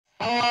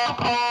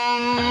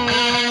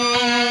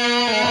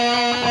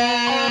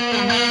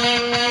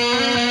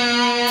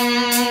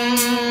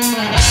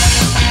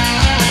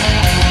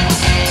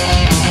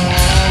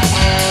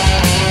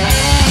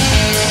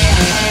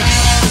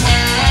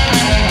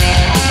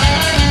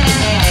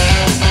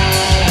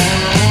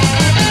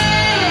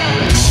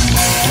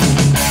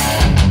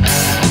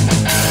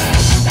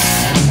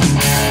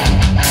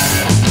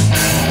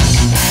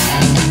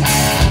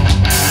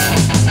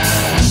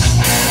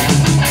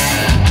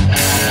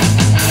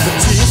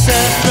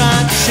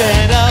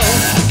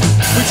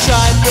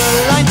Tried to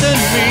lighten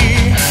me.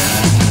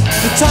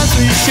 The times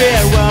we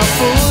shared were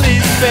fully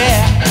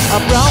spare. I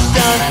broke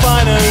down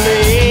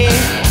finally.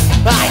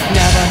 I'd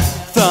never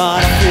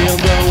thought I'd feel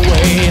the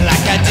way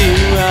like I do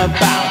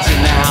about you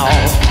now.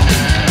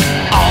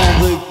 All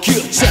the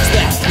good times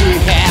that we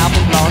have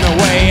are blown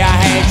away. I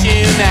hate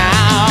you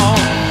now.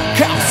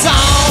 'Cause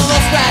all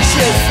those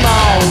precious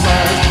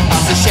moments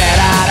are so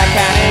shattered I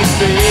can't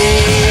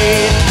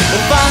explain.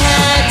 If I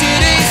had to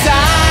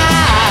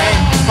decide,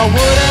 I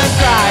wouldn't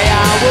cry,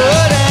 I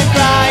wouldn't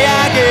cry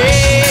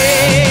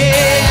again.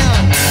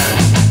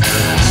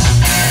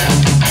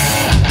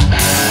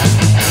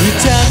 You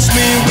touched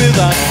me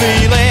without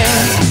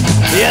feelings,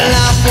 your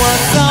love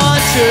was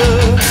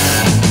untrue.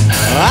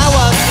 I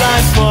was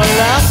blind for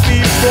love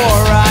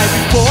before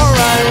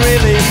I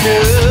really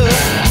knew.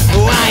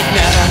 I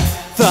never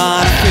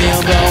thought I'd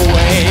feel the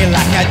way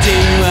like I do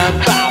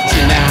about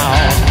you now.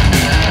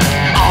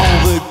 All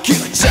the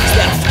good times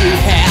that we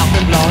have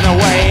been blown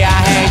away. I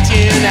hate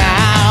you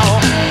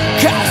now.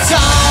 'Cause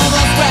all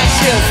the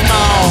precious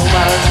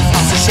moments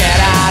are so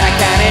shattered I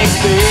can't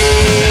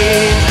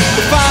explain.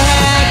 If I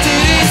had to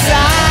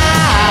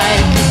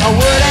decide, I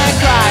wouldn't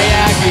cry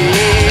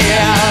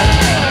again.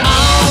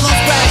 All the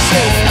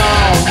precious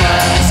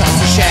moments are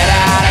so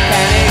shattered I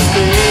can't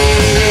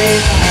explain.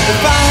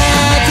 If I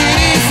had to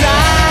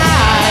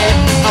decide,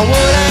 I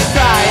wouldn't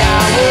cry,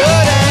 I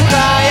wouldn't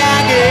cry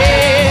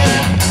again.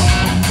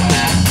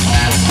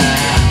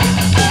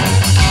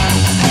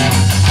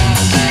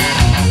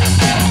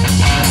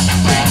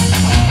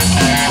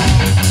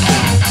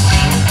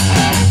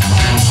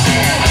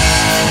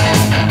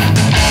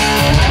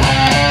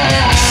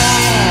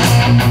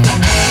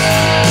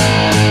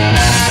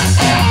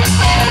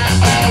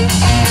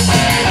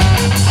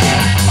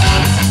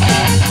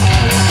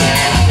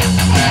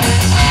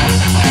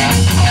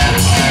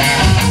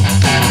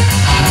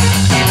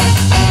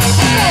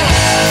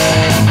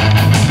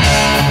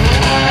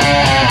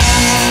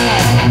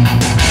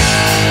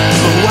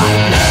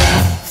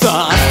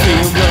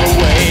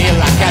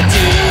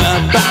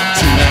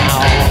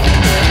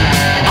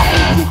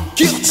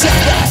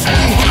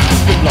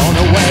 Blown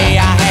away,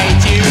 I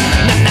hate you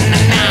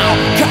now.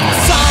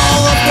 'Cause all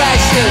the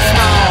precious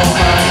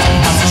moments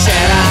are so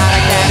shattered I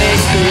can't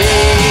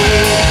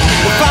explain.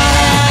 If I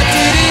had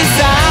to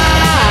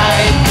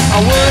decide, I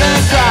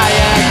wouldn't cry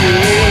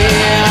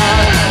again.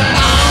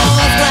 All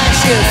the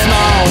precious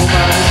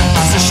moments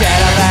are so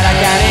shattered that I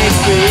can't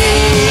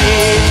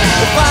explain.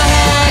 If I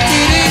had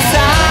to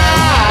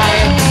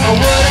decide, I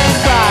wouldn't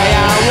cry,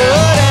 I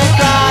wouldn't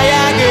cry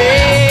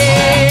again.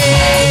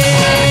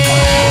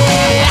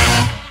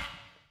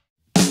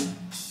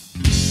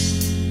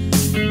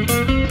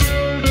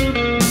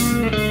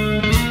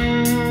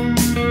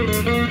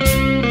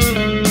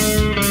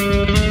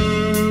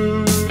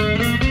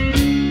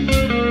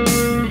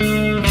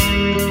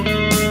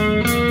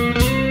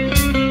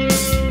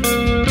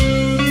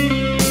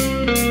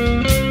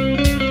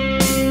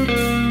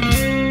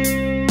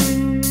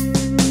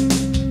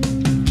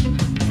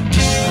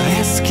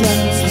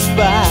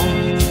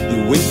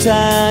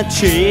 I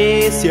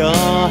chase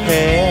your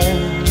hair.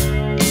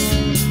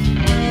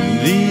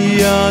 The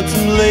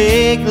autumn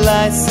lake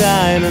lies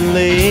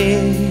silently.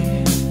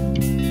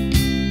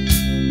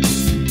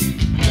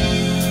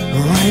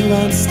 Rain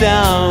runs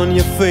down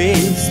your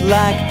face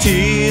like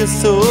tears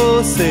so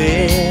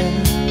sad.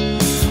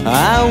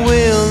 I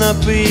will not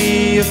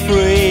be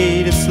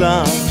afraid as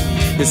long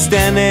as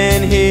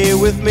standing here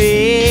with me.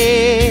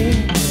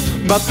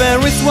 But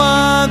there is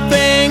one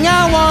thing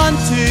I want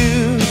to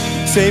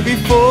say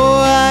before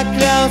I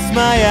close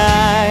my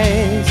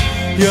eyes.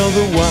 You're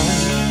the one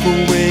for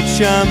which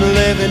I'm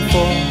living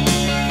for,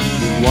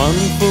 the one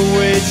for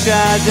which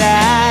I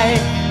die.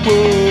 Oh,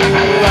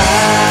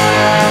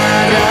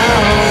 I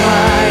don't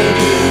mind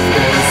you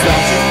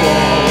searching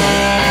for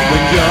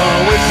when you're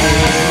with me.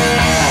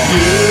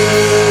 You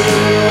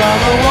are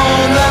the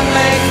one that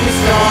makes me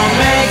strong,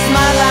 makes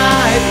my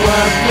life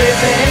worth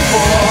living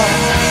for.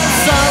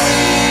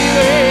 Sorry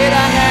that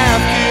I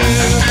have to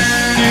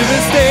do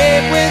this day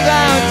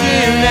without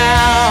you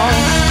now,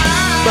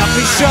 but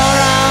be sure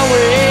I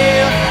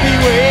will be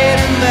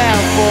waiting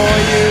there for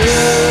you,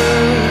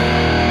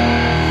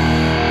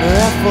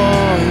 there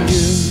for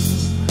you.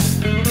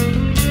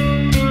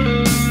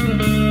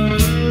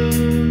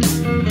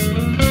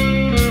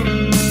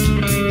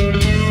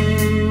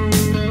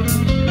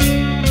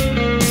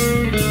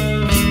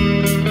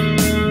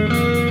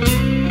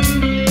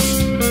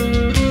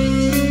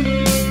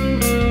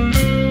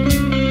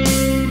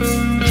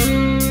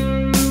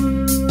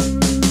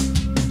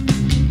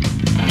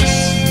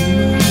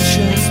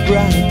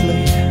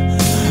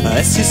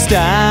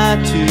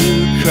 start to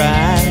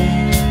cry.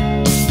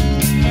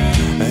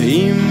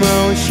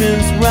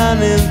 Emotions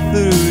running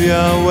through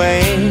your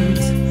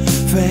veins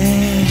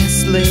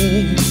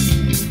fastly.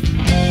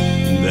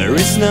 There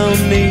is no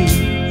need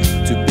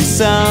to be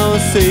so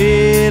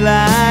silly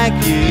like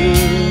you.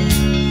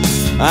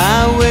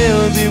 I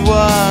will be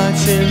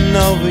watching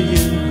over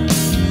you.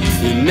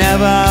 You'll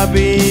never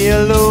be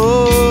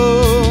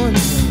alone.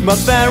 But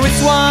there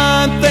is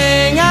one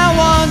thing I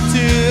want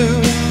to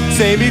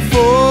say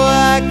before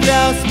I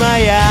close my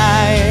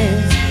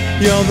eyes.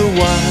 You're the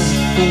one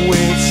for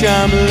which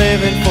I'm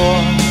living for,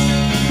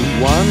 the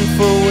one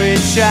for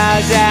which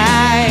I'll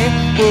die.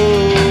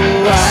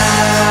 Oh,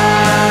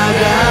 I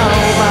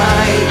don't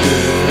mind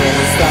when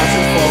it starts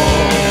to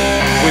fall.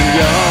 When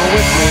you're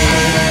with me,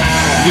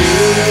 you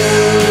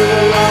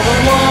are the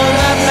one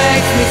that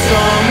makes me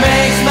strong,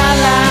 makes my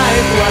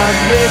life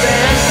worth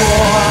living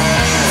for.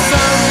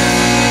 Sorry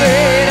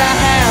that I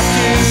have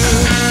to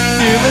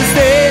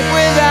devastate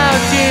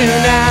without you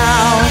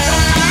now,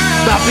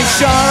 but be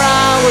sure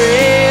I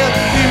will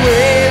be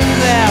waiting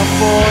there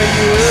for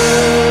you,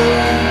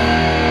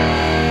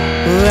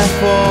 there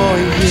for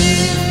you.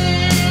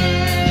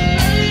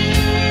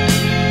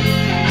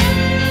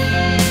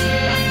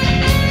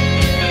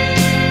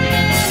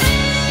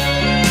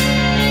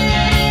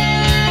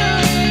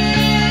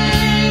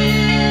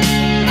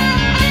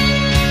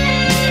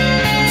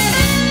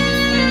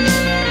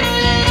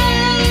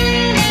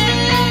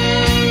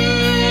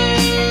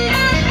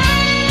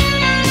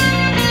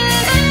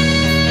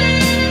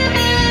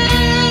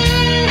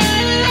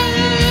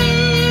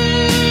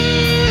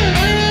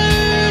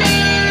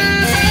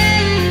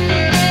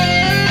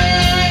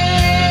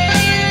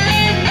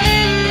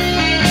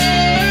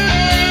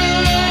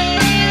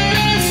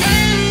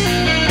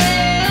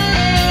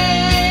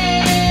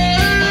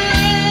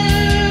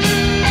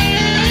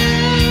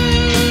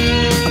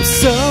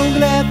 So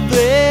glad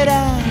that I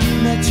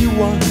met you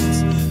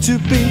once to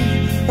be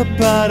a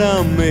part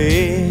of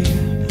me.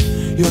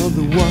 You're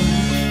the one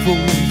for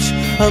which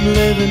I'm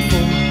living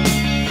for,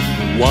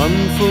 the one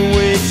for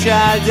which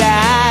I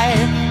die.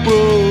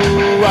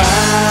 Oh,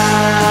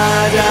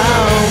 I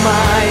don't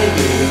mind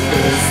if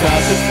it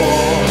starts to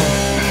fall.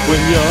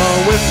 When you're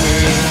with me,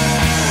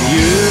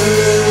 you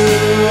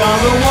are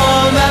the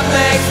one that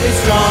makes me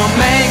strong,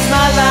 makes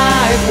my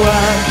life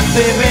worth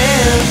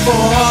living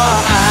for.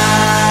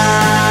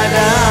 I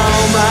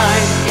don't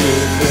mind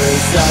if it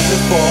starts to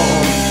fall.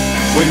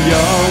 When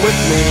you're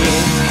with me,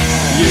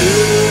 you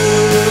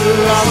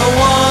are the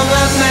one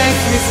that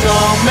makes me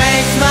strong,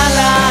 makes my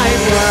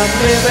life worth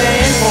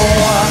living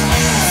for.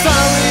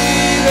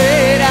 Sorry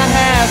that I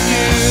have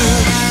to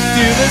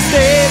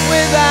devastate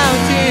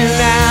without you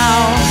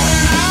now,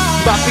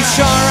 but be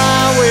sure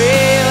I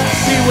will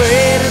be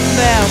waiting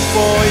there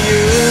for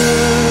you,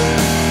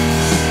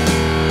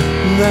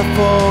 there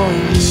for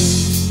you.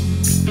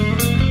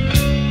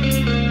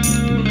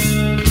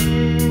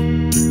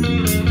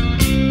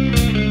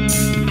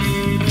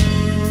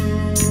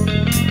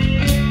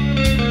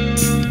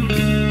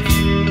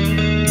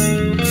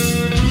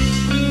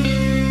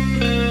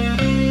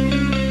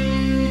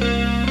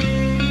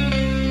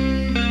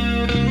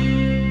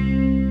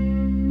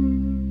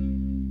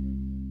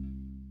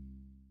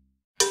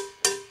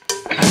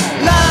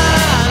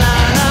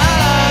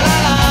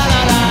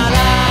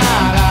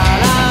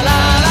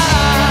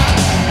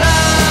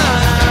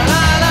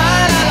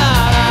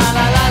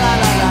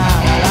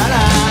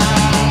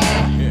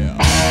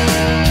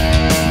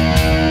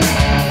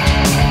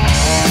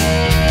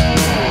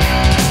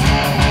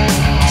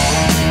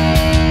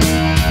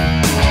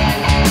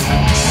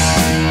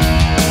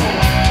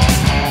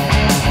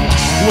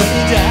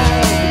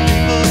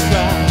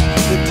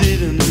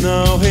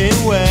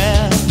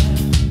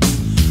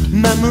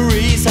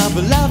 Memories of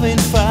a loving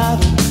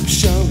father,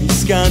 sure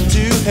he's gone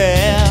to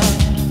hell.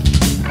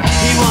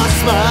 He was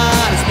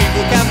smart as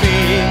people can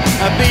be,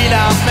 a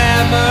beloved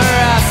member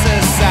of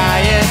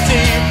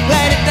society.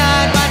 Late at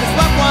night when his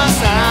work was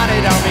done,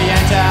 he'd only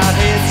entered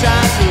his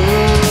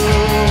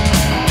childhood.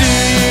 Do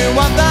you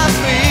want the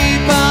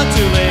people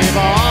to live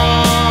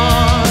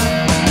on?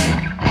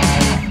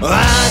 I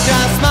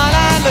just smile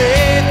and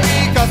live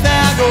because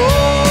they're good.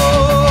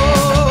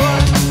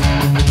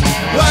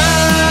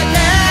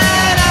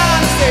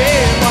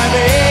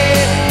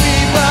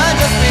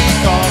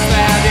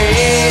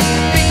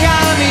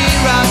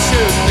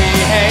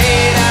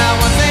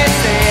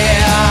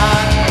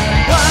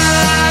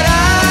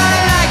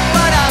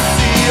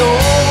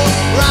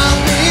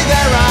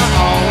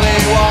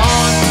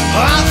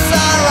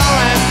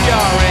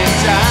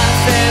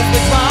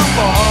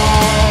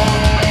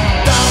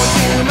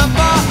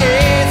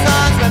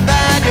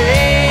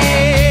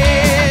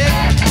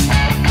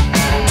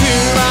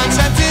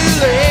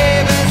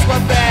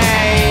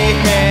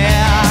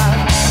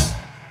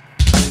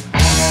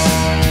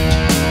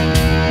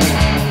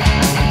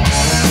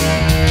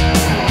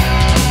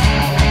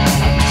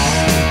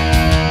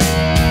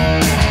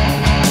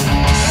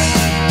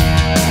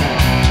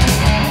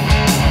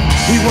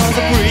 He was a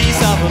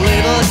priest of a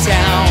little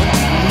town,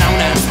 known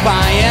as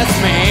Pious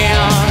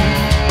Man.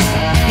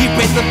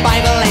 with the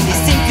Bible and he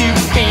seemed to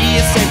be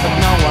a saint, but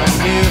no one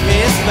knew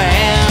his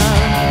plan.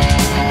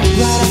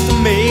 Right after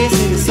Mace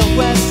in his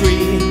software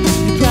street,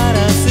 he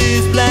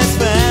pronounces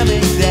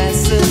blaspheming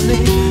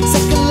destiny.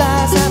 Second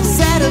lives have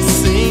said a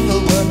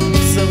single word,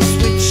 it's so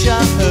switch I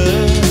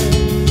heard.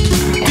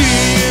 Do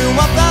you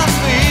want the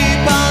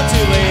people to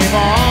live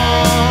on?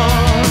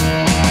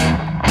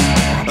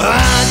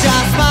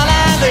 Just smile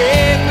and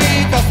live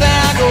because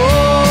they're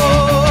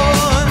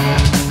gone.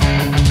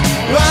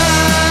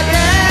 Why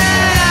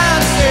can't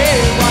I say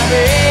why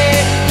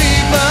they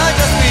people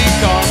just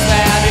because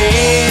they're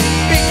dead?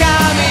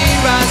 Becoming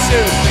right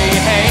should be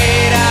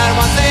hated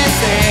once they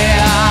said.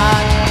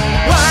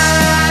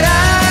 Why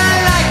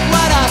I like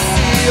what I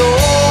see,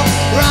 oh,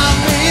 around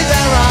me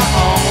there are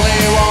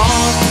only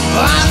one.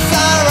 I'm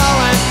sorrow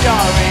and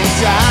pure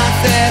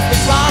injustice,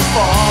 which one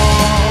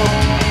fall?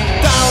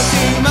 Don't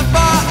you my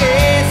for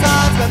his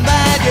husband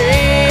that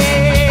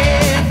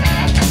did.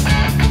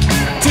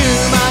 Too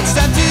much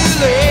time to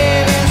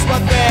live is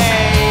what they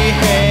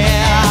have.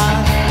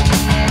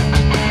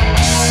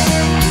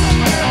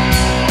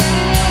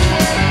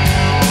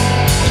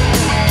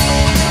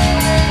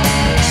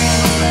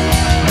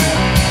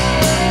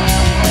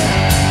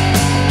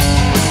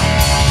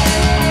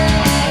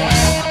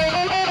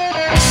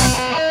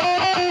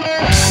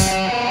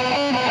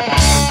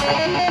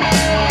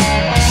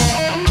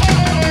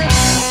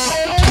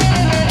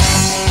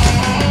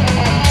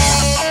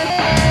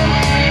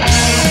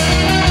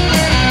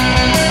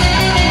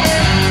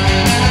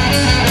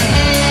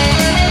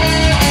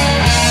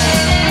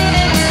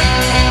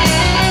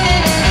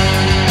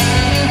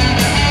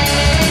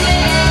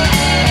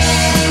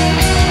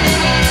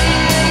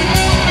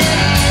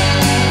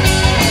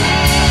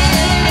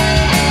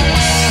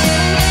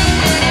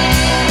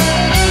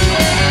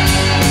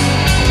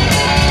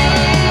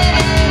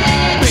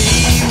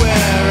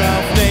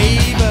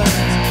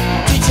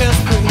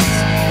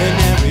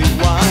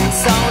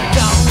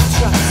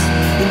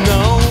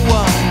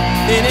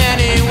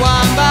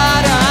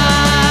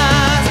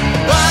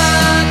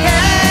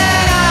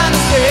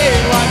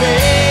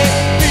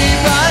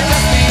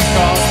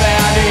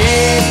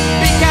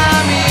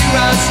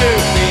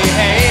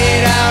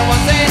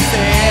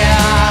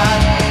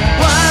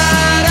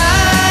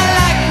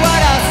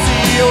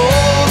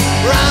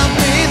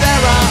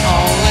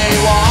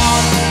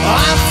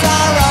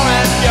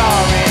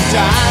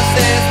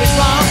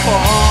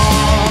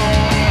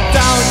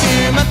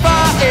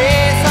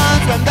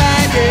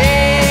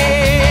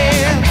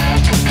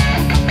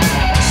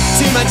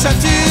 Time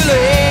to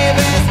live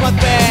is what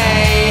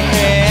they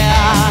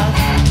have.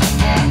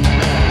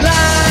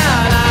 La la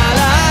la la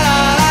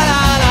la la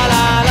la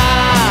la la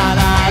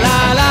la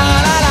la la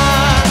la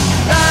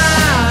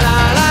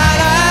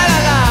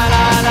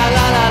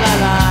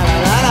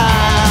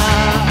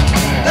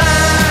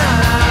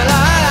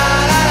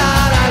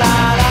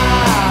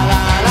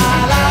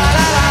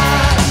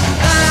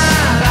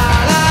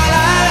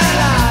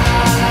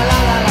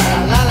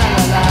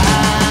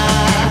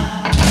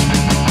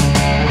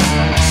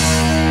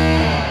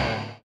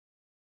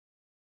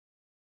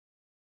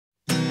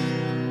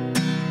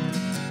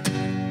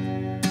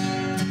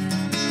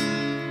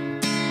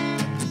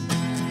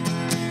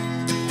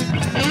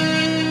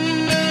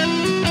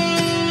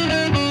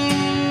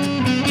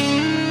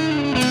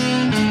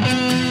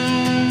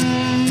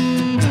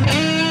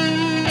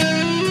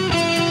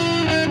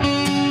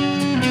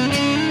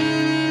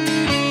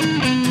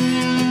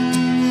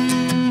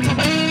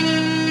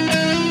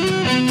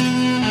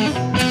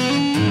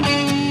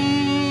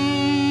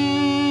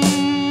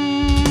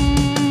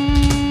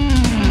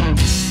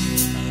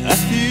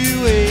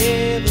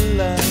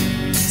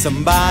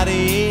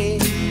somebody.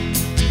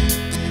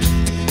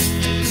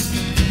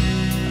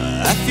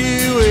 Have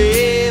you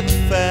ever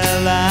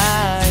felt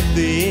like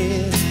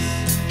this?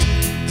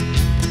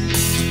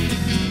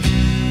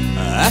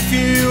 Have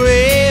you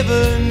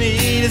ever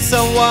needed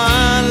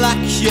someone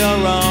like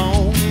your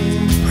own?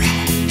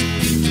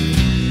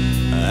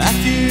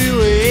 Have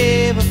you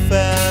ever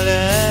felt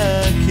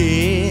a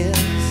kiss?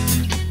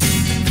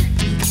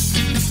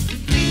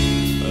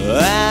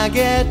 I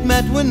get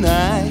mad when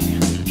I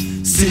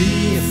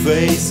see your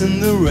face in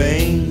the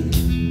rain,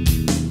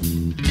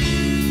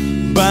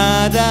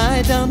 but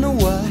I don't know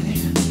why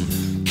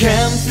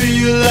can't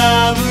feel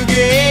love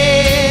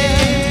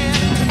again.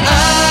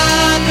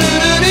 I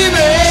couldn't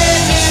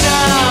imagine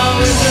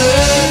how it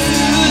hurt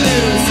to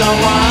lose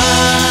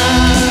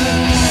someone.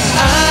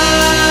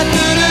 I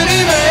couldn't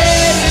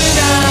imagine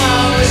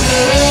how it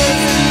hurt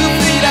to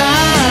feel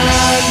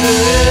like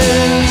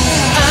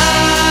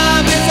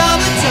I miss all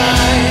the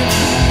time,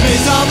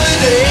 miss all the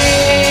days.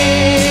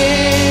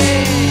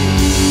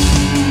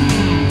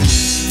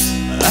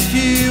 Have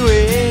you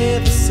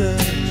ever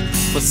searched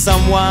for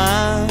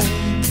someone?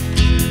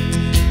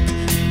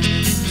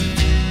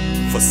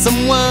 For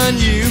someone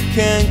you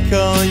can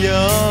call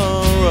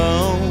your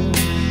own?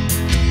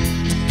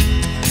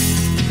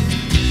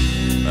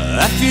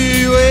 Have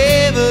you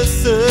ever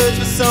searched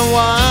for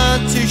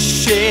someone to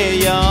share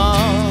your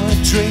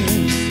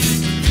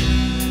dreams?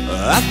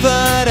 I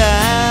thought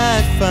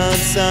I'd found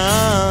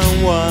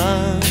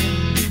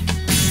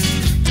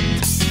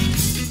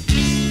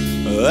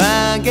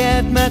I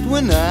get mad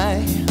when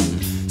I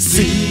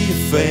see your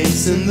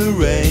face in the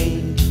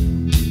rain,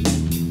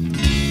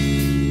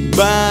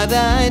 but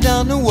I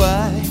don't know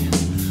why.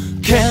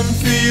 Can't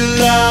feel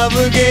love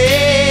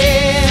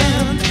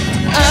again.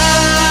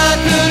 I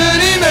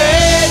couldn't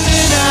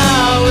imagine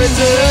how it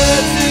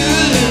hurt to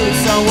lose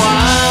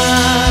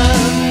someone.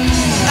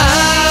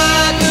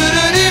 I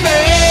couldn't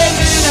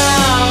imagine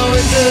how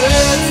it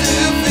hurt to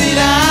feel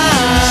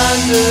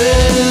under.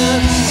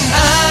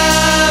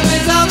 I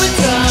miss all the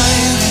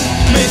time,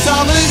 miss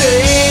all the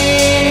days,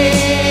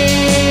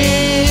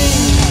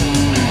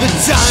 the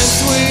times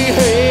we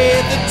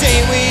had, the day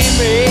we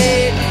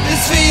made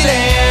this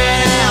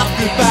feeling of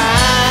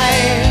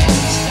goodbye.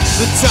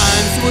 The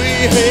times we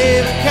have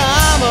in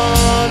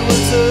common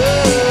will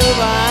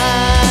survive.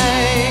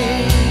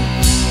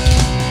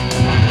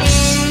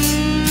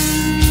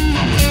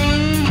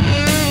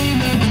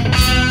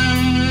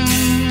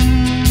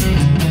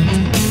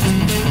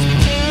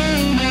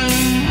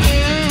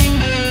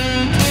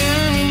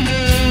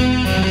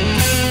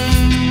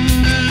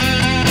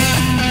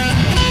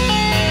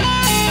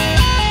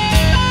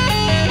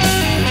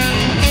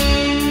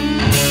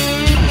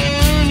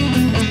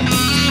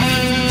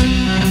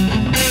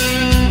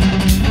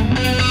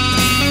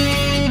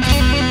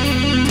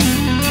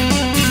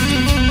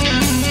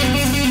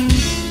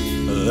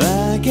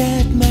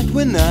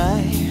 When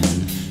I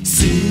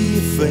see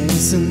your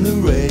face in the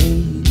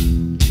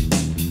rain,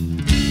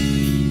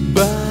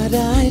 but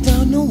I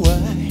don't know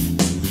why.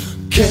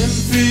 Can't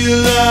feel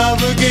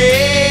love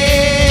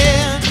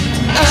again.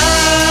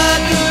 I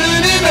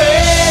couldn't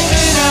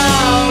imagine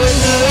how it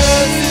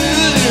hurts to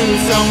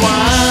lose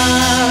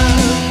someone.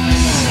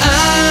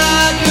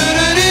 I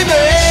couldn't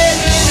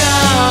imagine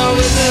how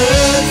it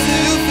hurts to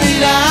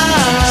feel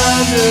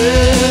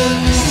under.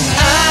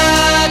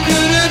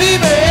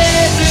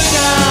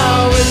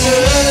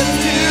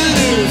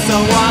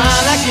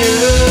 Someone like you,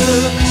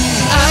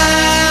 I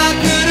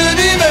couldn't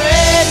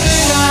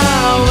imagine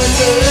how it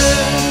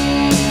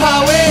hurts,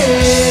 how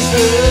it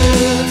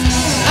hurts.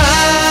 I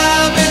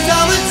miss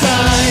all the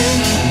time,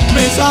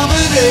 miss all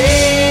the days.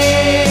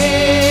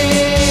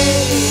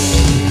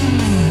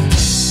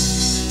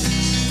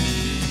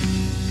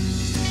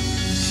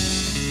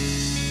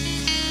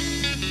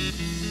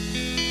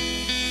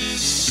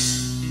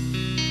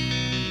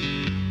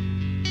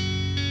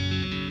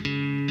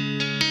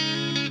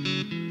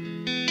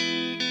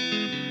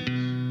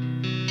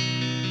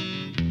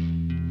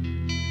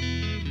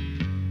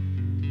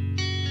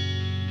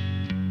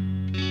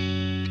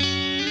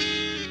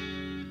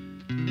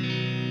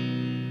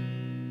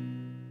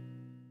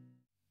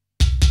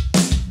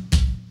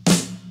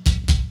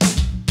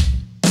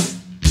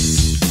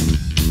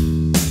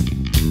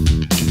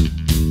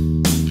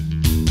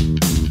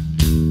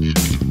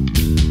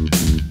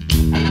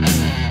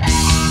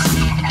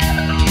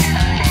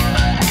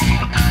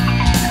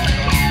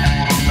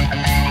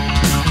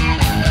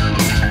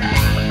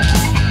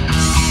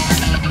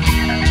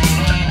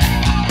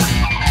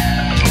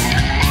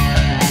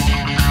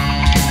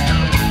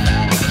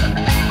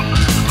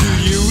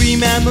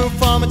 Remember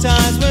former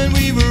times when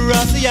we were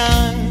also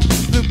young,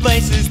 the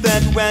places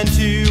that we went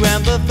to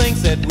and the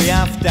things that we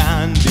have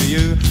done. Do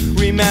you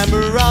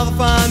remember all the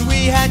fun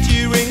we had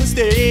during the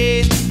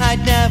stays?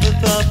 I'd never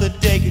thought the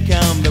day could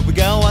come that we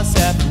go our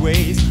separate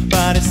ways,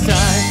 but as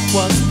time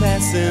was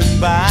passing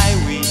by,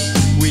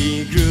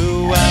 we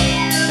grew up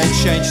and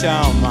changed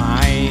our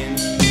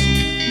minds.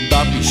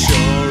 But be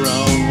sure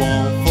I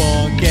won't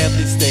forget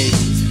these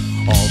days,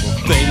 all the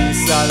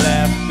things I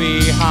left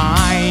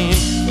behind.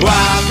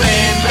 I've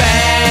been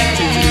back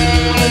to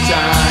the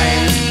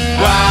times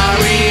I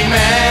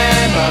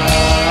remember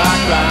our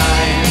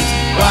crimes.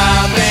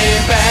 I've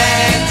been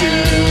back to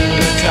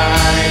the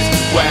times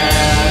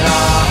when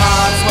our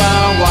hearts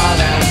were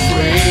wild and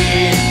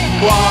free.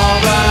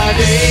 All the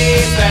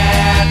days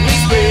that we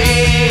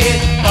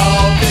spent,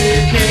 hope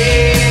it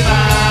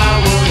never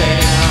would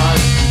end.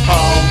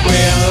 Hope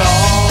we'll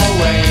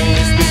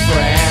always be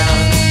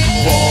friends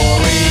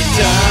for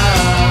eternity.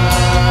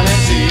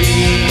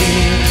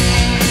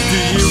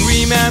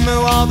 Remember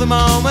all the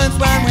moments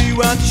when we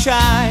weren't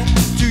shy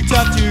to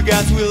talk to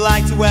girls we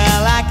liked?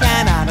 Well, I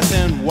can't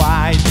understand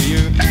why. Do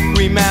you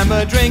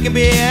remember drinking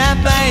beer and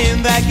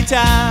playing that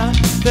guitar?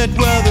 That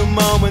were the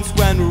moments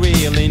when we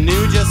really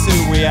knew just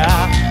who we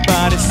are.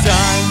 But as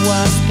time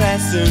was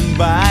passing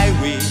by,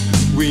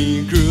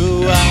 we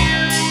grew up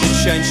and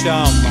changed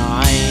our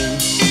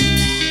minds.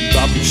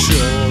 But be sure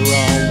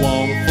I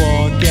won't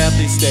forget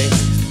these days,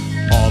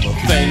 all the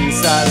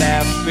things I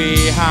left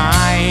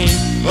behind.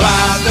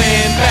 I've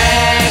been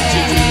back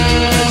to